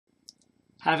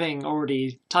Having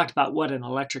already talked about what an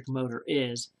electric motor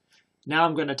is, now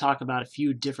I'm going to talk about a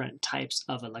few different types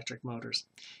of electric motors.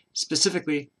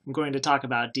 Specifically, I'm going to talk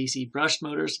about DC brushed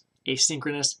motors,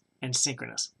 asynchronous, and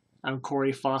synchronous. I'm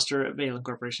Corey Foster at Valin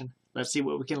Corporation. Let's see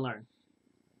what we can learn.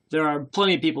 There are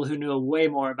plenty of people who know way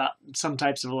more about some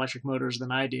types of electric motors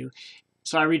than I do,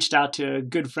 so I reached out to a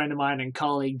good friend of mine and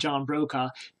colleague, John Brokaw,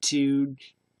 to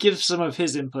give some of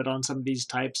his input on some of these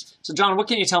types. So John, what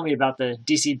can you tell me about the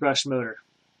DC brushed motor?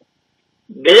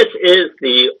 This is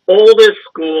the oldest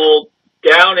school,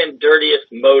 down and dirtiest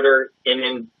motor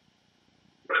in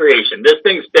creation. This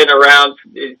thing's been around,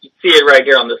 you see it right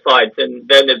here on the slide, it's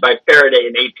invented by Faraday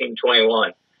in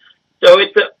 1821. So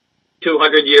it's a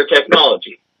 200-year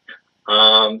technology.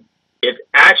 It's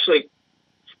actually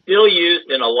still used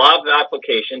in a lot of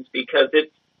applications because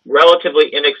it's relatively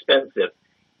inexpensive.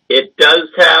 It does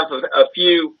have a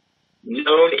few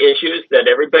known issues that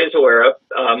everybody's aware of,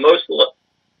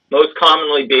 most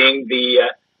commonly being the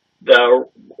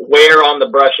wear on the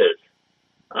brushes.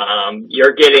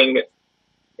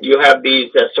 You have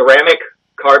these ceramic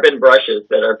carbon brushes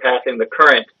that are passing the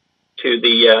current to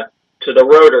the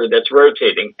rotor that's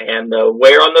rotating, and the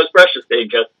wear on those brushes, they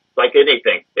just, like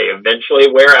anything, they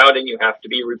eventually wear out and you have to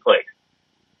be replaced.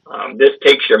 This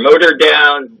takes your motor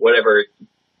down, whatever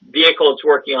vehicle it's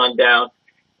working on down,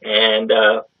 and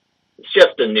it's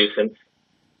just a nuisance.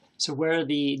 So where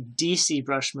the DC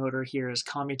brush motor here is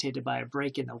commutated by a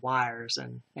break in the wires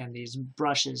and these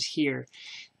brushes here,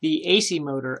 the AC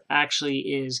motor actually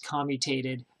is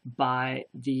commutated by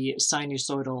the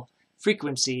sinusoidal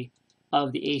frequency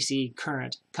of the AC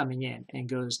current coming in and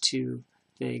goes to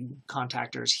the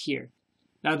contactors here.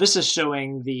 Now this is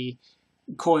showing the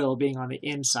coil being on the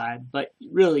inside, but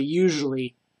really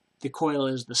usually the coil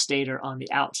is the stator on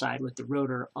the outside with the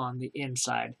rotor on the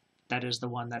inside. That is the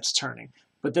one that's turning.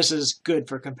 But this is good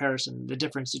for comparison, the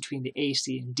difference between the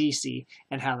AC and DC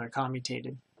and how they're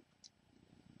commutated.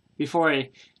 Before I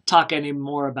talk any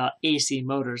more about AC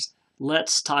motors,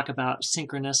 let's talk about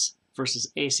synchronous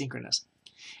versus asynchronous.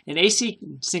 An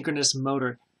asynchronous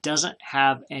motor doesn't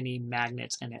have any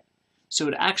magnets in it, so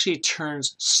it actually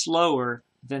turns slower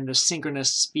than the synchronous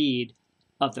speed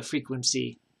of the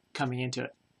frequency coming into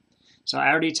it. So I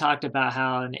already talked about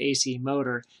how an AC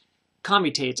motor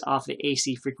commutates off the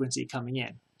AC frequency coming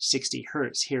in, 60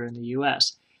 hertz here in the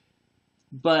US.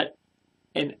 But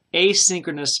an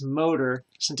asynchronous motor,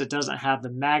 since it doesn't have the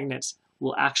magnets,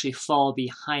 will actually fall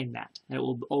behind that, and it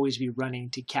will always be running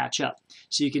to catch up.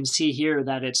 So you can see here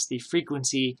that it's the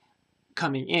frequency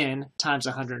coming in times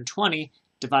 120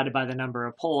 divided by the number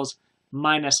of poles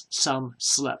minus some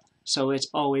slip. So it's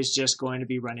always just going to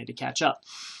be running to catch up.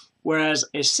 Whereas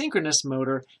a synchronous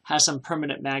motor has some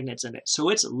permanent magnets in it, so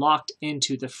it's locked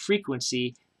into the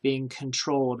frequency being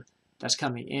controlled that's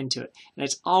coming into it. And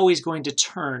it's always going to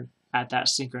turn at that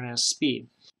synchronous speed.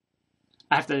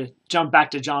 I have to jump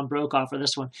back to John Brokaw for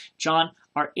this one. John,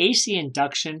 are AC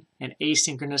induction and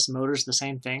asynchronous motors the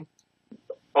same thing?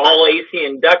 All AC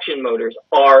induction motors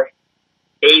are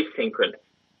asynchronous,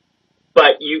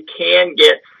 but you can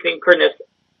get synchronous,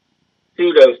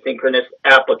 pseudo-synchronous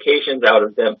applications out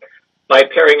of them by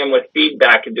pairing them with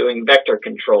feedback and doing vector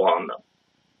control on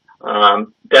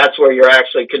them. That's where you're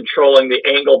actually controlling the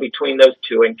angle between those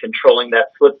two and controlling that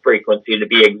slip frequency to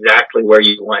be exactly where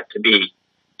you want it to be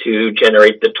to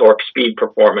generate the torque speed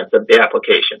performance of the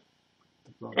application.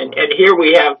 And here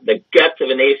we have the guts of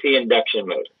an AC induction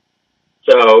motor.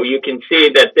 So you can see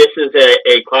that this is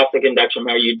a classic induction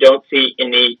motor. You don't see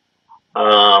any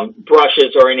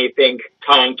brushes or anything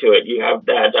tying to it. You have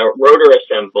that rotor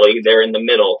assembly there in the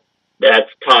middle that's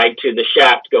tied to the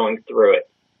shaft going through it.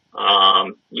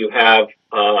 You have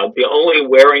the only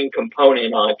wearing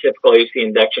component on a typical AC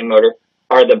induction motor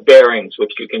are the bearings,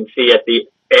 which you can see at the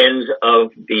ends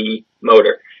of the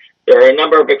motor. There are a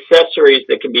number of accessories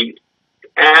that can be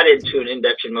added to an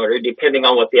induction motor depending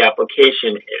on what the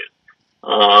application is.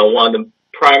 One of the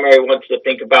primary ones to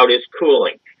think about is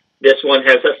cooling. This one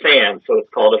has a fan, so it's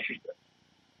called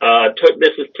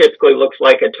this is typically looks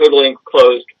like a totally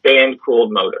enclosed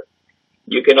fan-cooled motor.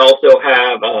 You can also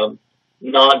have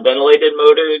non-ventilated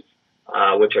motors,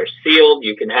 which are sealed.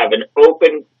 You can have an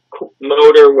open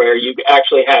motor where you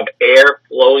actually have air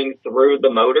flowing through the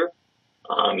motor.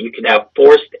 You can have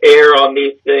forced air on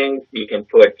these things. You can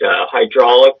put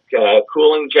hydraulic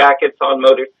cooling jackets on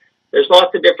motors. There's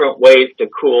lots of different ways to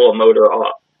cool a motor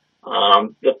off.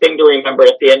 The thing to remember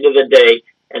at the end of the day,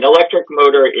 an electric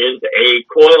motor is a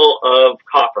coil of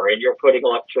copper, and you're putting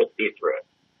electricity through it.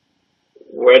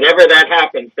 Whenever that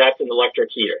happens, that's an electric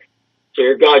heater. So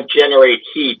you're going to generate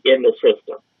heat in the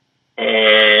system.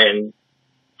 And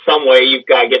some way you've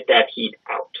got to get that heat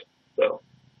out. So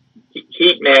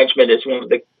heat management is one of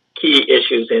the key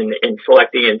issues in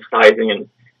selecting and sizing and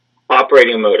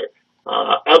operating a motor.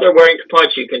 Other wearing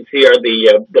components you can see are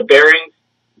the bearings.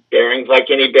 Bearings, like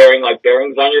any bearing, like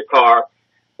bearings on your car,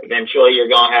 eventually you're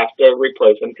going to have to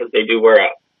replace them because they do wear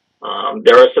out.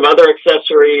 There are some other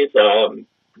accessories,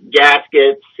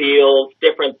 gaskets, seals,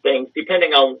 different things,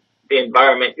 depending on the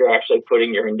environment you're actually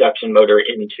putting your induction motor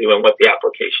into and what the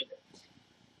application is.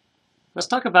 Let's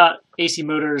talk about AC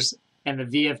motors and the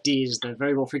VFDs, the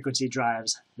variable frequency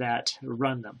drives that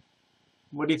run them.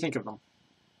 What do you think of them?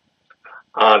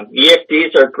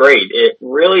 VFDs are great. It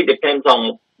really depends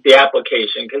on the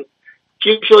application, because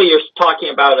usually you're talking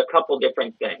about a couple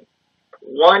different things.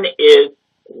 One is,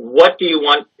 what do you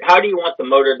want? How do you want the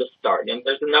motor to start? And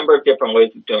there's a number of different ways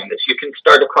of doing this. You can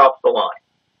start across the line.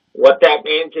 What that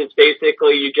means is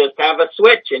basically you just have a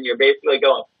switch and you're basically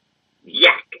going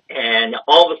yak, and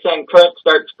all of a sudden current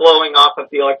starts flowing off of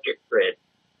the electric grid.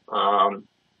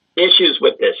 Issues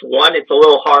with this. One, it's a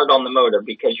little hard on the motor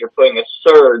because you're putting a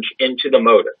surge into the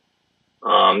motor.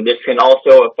 This can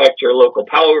also affect your local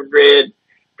power grid.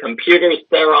 Computers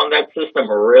that are on that system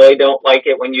really don't like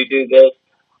it when you do this.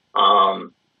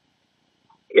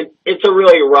 It's a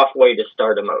really rough way to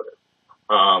start a motor.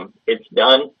 It's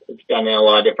done in a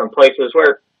lot of different places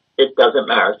where it doesn't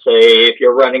matter. Say if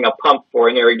you're running a pump for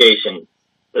an irrigation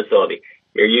facility,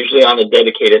 you're usually on a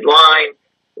dedicated line.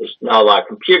 There's not a lot of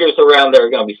computers around that are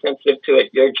going to be sensitive to it.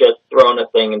 You're just throwing a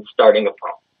thing and starting a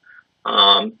pump.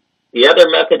 The other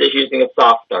method is using a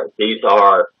soft start. These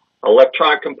are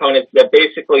electronic components that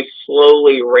basically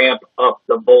slowly ramp up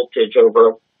the voltage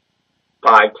over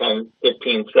 5, 10,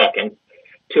 15 seconds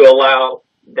to allow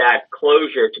that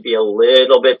closure to be a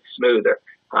little bit smoother.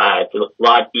 It's a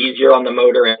lot easier on the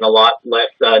motor and a lot less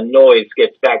noise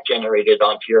gets back generated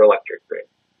onto your electric grid.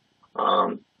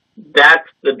 That's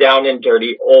the down and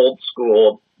dirty, old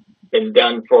school, been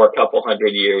done for a couple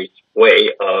hundred years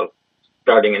way of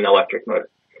starting an electric motor.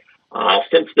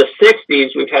 Since the 60s,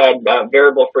 we've had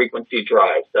variable frequency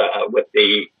drives. With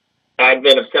the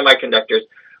advent of semiconductors,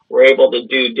 we're able to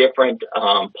do different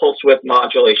pulse width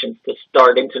modulations to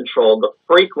start and control the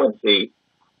frequency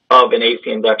of an AC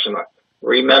induction motor.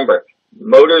 Remember,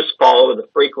 motors follow the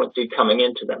frequency coming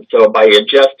into them. So by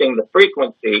adjusting the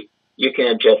frequency, you can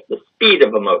adjust the speed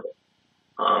of a motor.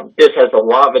 This has a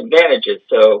lot of advantages.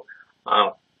 So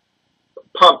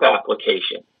pump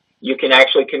application. You can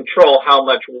actually control how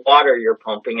much water you're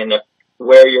pumping and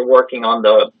where you're working on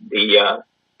the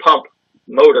pump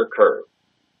motor curve.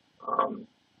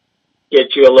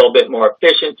 Get you a little bit more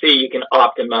efficiency. You can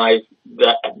optimize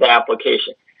the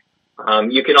application.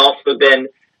 You can also then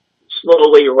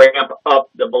slowly ramp up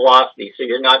the velocity, so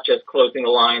you're not just closing the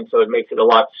line, so it makes it a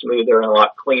lot smoother and a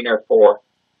lot cleaner for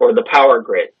the power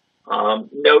grid.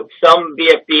 Note, some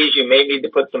VFDs you may need to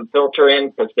put some filter in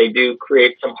because they do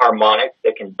create some harmonics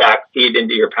that can backfeed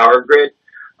into your power grid.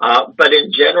 But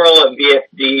in general, a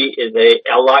VFD is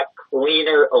a lot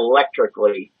cleaner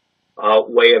electrically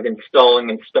way of installing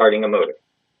and starting a motor.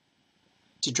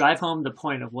 To drive home the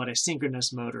point of what a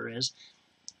synchronous motor is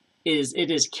it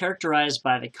is characterized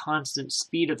by the constant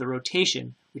speed of the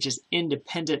rotation, which is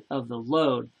independent of the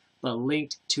load, but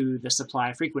linked to the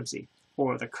supply frequency,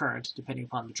 or the current, depending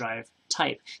upon the drive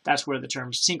type. That's where the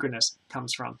term synchronous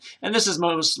comes from. And this is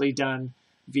mostly done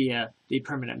via the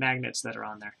permanent magnets that are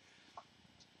on there.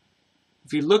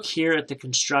 If you look here at the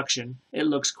construction, it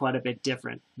looks quite a bit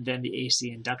different than the AC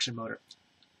induction motor.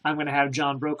 I'm going to have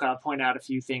John Brokaw point out a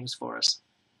few things for us.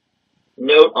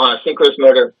 Note on a synchronous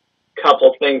motor,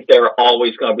 couple things that are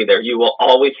always going to be there. You will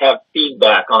always have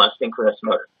feedback on a synchronous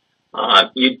motor.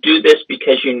 You do this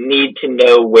because you need to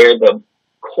know where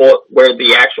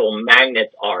the actual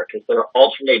magnets are, because they're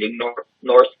alternating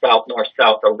north,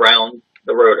 south around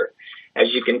the rotor. As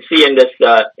you can see in this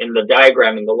in the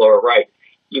diagram in the lower right,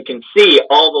 you can see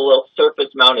all the little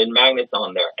surface-mounted magnets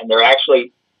on there, and they're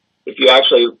actually, if you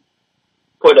actually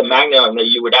put a magnet on there,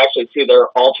 you would actually see they're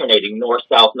alternating north,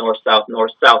 south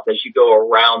as you go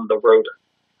around the rotor.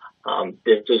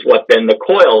 This is what then the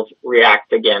coils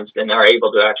react against and are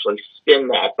able to actually spin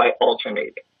that by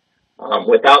alternating.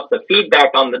 Without the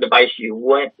feedback on the device, you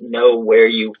wouldn't know where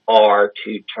you are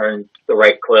to turn the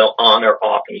right coil on or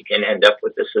off, and you can end up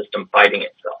with the system fighting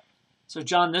itself. So,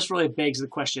 John, this really begs the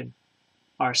question,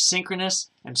 are synchronous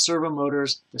and servo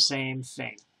motors the same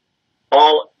thing?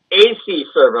 All AC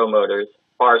servo motors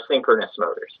are synchronous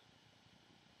motors.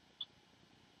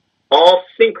 All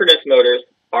synchronous motors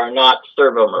are not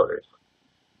servo motors.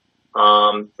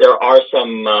 There are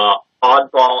some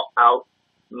oddball out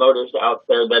motors out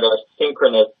there that are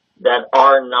synchronous that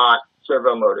are not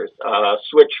servo motors.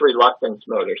 Switch reluctance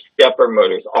motors, stepper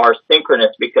motors are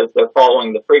synchronous because they're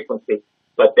following the frequency,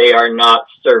 but they are not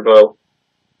servo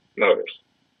motors.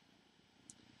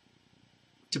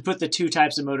 To put the two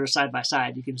types of motors side by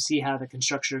side, you can see how the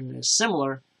construction is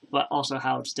similar, but also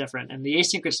how it's different. And the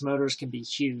asynchronous motors can be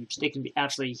huge. They can be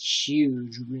absolutely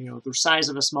huge, the size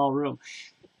of a small room.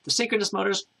 The synchronous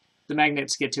motors, the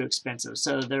magnets get too expensive,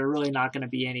 so they're really not going to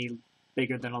be any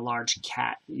bigger than a large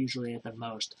cat, usually at the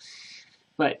most.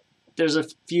 But there's a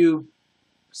few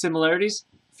similarities,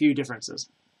 few differences.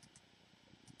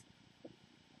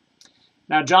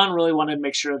 Now, John really wanted to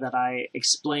make sure that I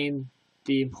explain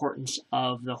the importance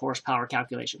of the horsepower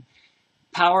calculation.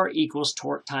 Power equals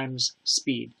torque times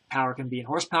speed. Power can be in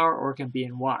horsepower or it can be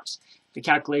in watts. The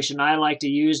calculation I like to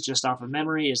use just off of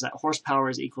memory is that horsepower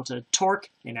is equal to torque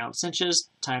in ounce-inches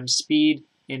times speed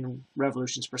in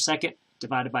revolutions per second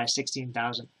divided by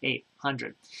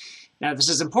 16,800. Now this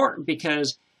is important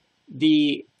because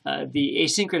the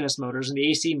asynchronous motors and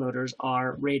the AC motors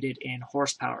are rated in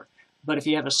horsepower. But if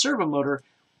you have a servo motor,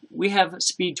 we have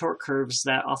speed torque curves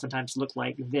that oftentimes look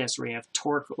like this, where you have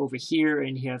torque over here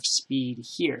and you have speed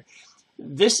here.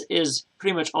 This is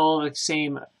pretty much all the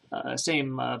same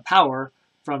power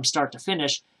from start to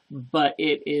finish, but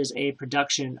it is a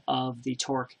production of the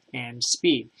torque and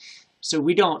speed. So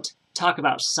we don't talk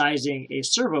about sizing a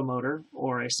servo motor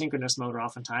or a synchronous motor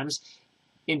oftentimes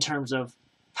in terms of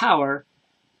power.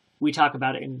 We talk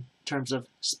about it in terms of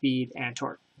speed and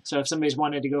torque. So if somebody's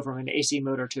wanted to go from an AC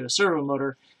motor to a servo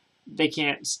motor, they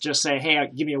can't just say, hey,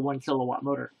 give me a 1 kilowatt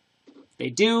motor. They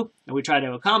do, and we try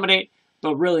to accommodate,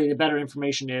 but really the better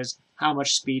information is how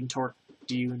much speed and torque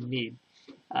do you need.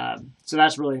 So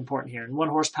that's really important here. And 1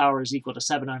 horsepower is equal to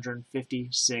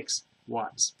 756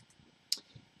 watts.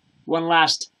 One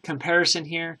last comparison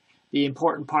here. The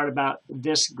important part about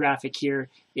this graphic here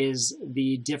is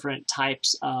the different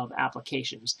types of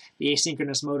applications. The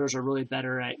asynchronous motors are really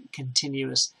better at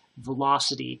continuous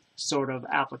velocity sort of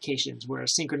applications,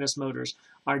 whereas synchronous motors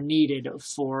are needed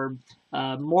for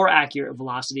more accurate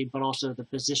velocity, but also the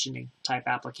positioning type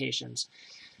applications.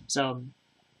 So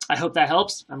I hope that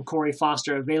helps. I'm Corey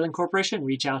Foster of Valin Corporation.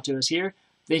 Reach out to us here.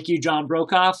 Thank you, John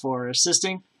Brokaw, for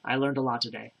assisting. I learned a lot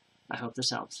today. I hope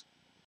this helps.